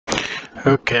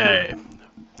Okay.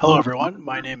 Hello, everyone.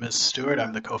 My name is Stuart.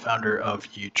 I'm the co-founder of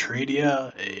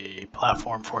Utradia, a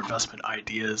platform for investment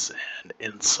ideas and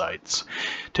insights.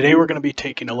 Today, we're going to be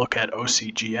taking a look at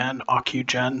OCGN,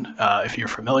 Ocugen. If you're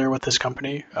familiar with this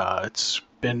company, it's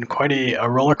been quite a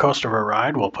roller coaster of a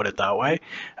ride, we'll put it that way.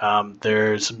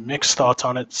 There's mixed thoughts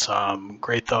on it, some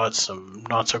great thoughts, some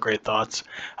not so great thoughts.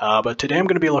 But today I'm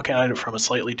going to be looking at it from a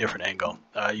slightly different angle,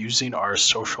 using our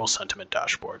social sentiment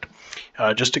dashboard.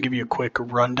 Just to give you a quick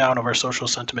rundown of our social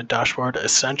sentiment dashboard,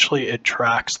 essentially it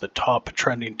tracks the top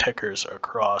trending tickers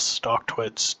across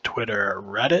Stocktwits, Twitter,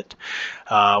 Reddit,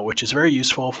 which is very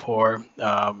useful for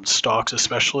stocks,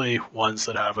 especially ones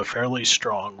that have a fairly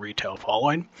strong retail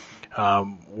following.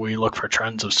 We look for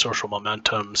trends of social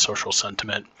momentum, social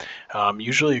sentiment,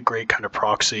 usually a great kind of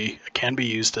proxy. It can be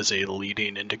used as a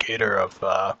leading indicator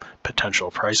of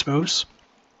potential price moves.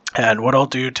 And what I'll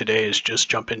do today is just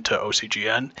jump into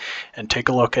OCGN and take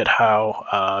a look at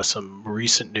how some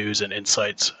recent news and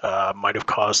insights might have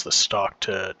caused the stock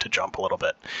to jump a little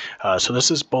bit. So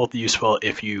this is both useful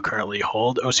if you currently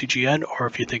hold OCGN or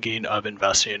if you're thinking of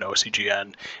investing in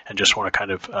OCGN and just want to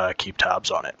kind of keep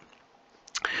tabs on it.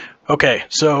 Okay,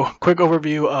 so quick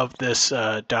overview of this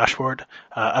dashboard.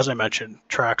 As I mentioned,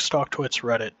 tracks Stocktwits,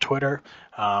 Reddit, Twitter.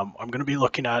 I'm going to be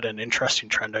looking at an interesting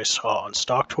trend I saw on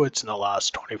Stocktwits in the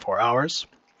last 24 hours.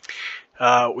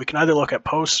 We can either look at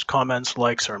posts, comments,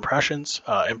 likes, or impressions.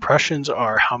 Impressions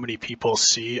are how many people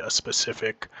see a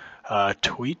specific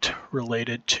tweet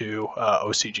related to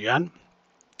OCGN.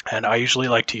 And I usually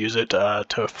like to use it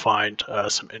to find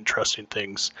some interesting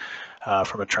things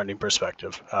from a trending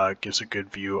perspective. It gives a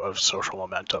good view of social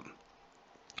momentum.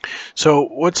 So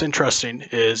what's interesting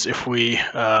is if we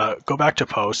go back to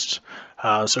posts,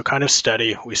 so kind of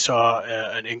steady, we saw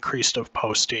an increase of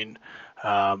posting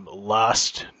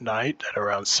last night at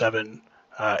around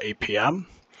 8 p.m.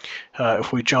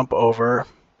 If we jump over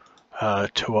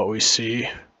to what we see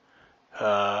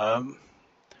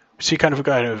kind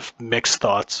of mixed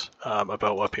thoughts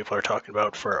about what people are talking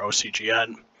about for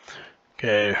OCGN.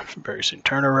 Okay, very soon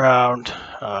turnaround.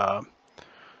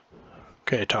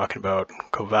 Okay, talking about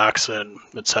COVAXIN,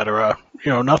 etc.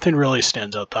 Nothing really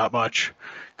stands out that much.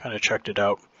 Kind of checked it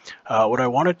out. What I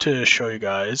wanted to show you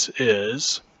guys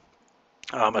is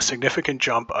a significant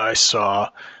jump I saw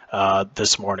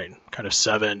this morning, kind of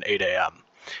 8 a.m.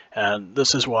 And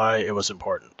this is why it was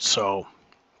important. So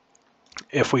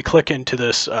if we click into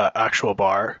this actual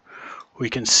bar, we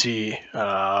can see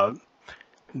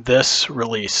this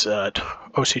release at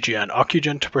OCGN,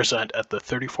 Ocugen to present at the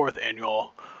 34th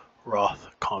Annual Roth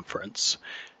Conference.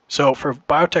 So for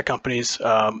biotech companies,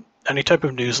 any type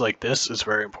of news like this is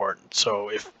very important. So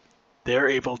if they're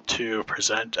able to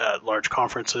present at large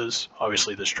conferences,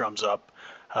 obviously this drums up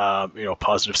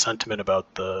positive sentiment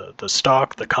about the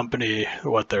stock, the company,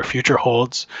 what their future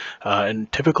holds,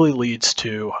 and typically leads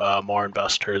to more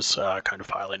investors kind of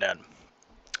piling in.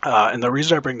 And the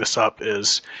reason I bring this up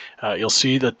is you'll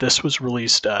see that this was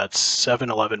released at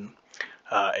 7:11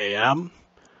 a.m.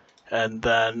 and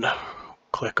then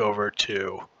click over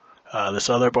to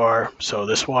this other bar. So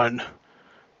this one,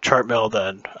 Chartmill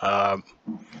then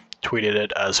tweeted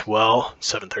it as well,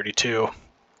 7:32,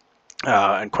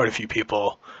 and quite a few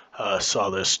people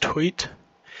saw this tweet.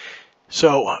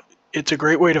 So it's a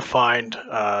great way to find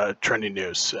trending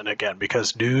news. And again,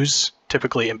 because news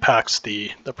typically impacts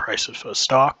the price of a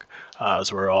stock,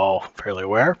 as we're all fairly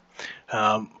aware.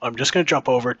 I'm just going to jump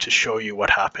over to show you what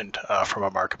happened from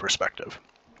a market perspective.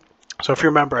 So if you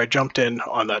remember, I jumped in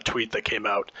on that tweet that came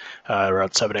out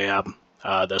around 7 a.m.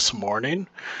 This morning.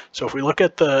 So if we look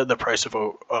at the price of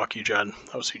OCGN,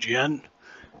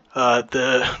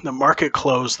 the market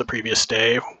close the previous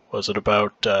day was at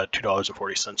about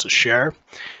 $2.40 a share.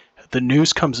 The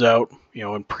news comes out,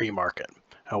 in pre-market.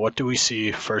 Now, what do we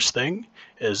see first thing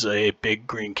is a big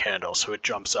green candle. So it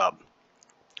jumps up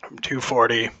from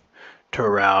 240 to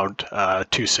around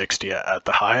 260 at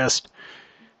the highest,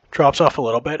 drops off a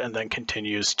little bit, and then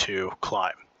continues to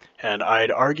climb. And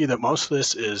I'd argue that most of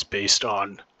this is based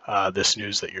on this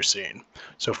news that you're seeing.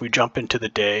 So if we jump into the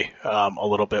day a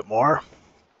little bit more,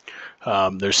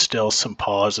 there's still some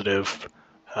positive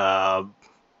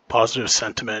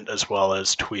sentiment as well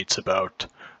as tweets about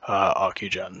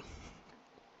Ocugen.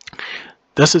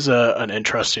 This is an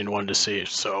interesting one to see.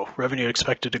 So revenue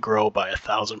expected to grow by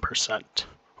 1,000%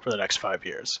 for the next 5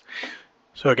 years.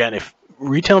 So again, if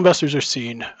retail investors are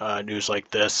seeing news like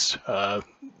this,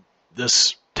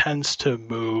 this tends to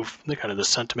move the kind of the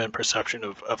sentiment perception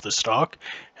of the stock.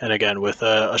 And again, with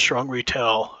a strong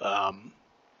retail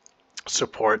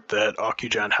support that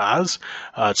Ocugen has,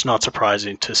 it's not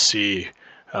surprising to see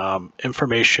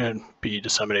information be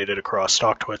disseminated across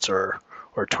Stocktwits or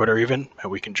Twitter even,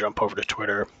 and we can jump over to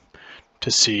Twitter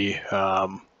to see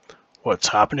what's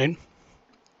happening.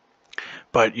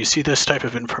 But you see this type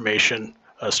of information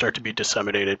start to be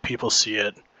disseminated. People see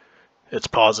it, it's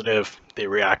positive, they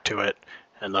react to it,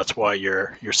 and that's why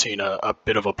you're seeing a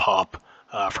bit of a pop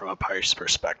from a price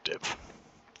perspective.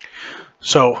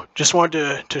 So just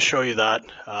wanted to show you that.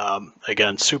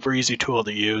 Again, super easy tool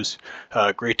to use,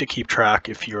 great to keep track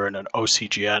if you're an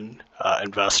OCGN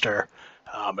investor.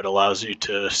 It allows you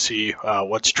to see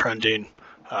what's trending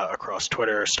across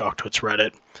Twitter, Stocktwits,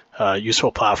 Reddit.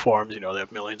 Useful platforms, they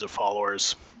have millions of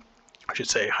followers, I should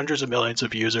say hundreds of millions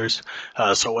of users.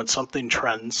 So when something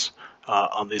trends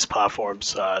on these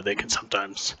platforms, they can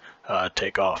sometimes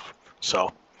take off.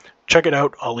 So check it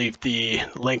out. I'll leave the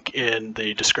link in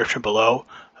the description below,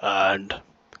 and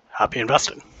happy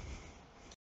investing.